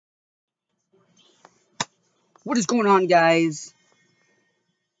What is going on, guys?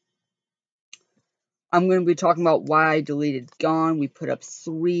 I'm going to be talking about why I deleted G.O.N.E. We put up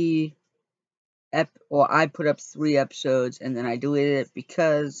I put up 3 episodes, and then I deleted it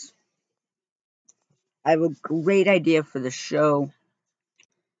because I have a great idea for the show.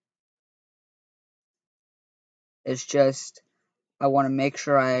 It's just I want to make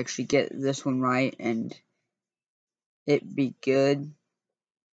sure I actually get this one right and it be good.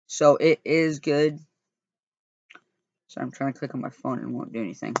 So it is good. So I'm trying to click on my phone and it won't do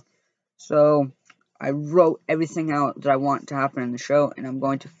anything. So I wrote everything out that I want to happen in the show, and I'm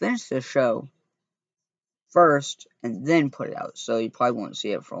going to finish the show first and then put it out, so you probably won't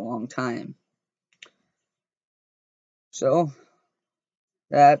see it for a long time. So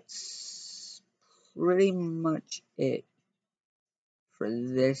that's pretty much it for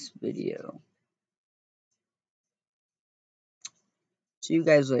this video. See you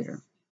guys later.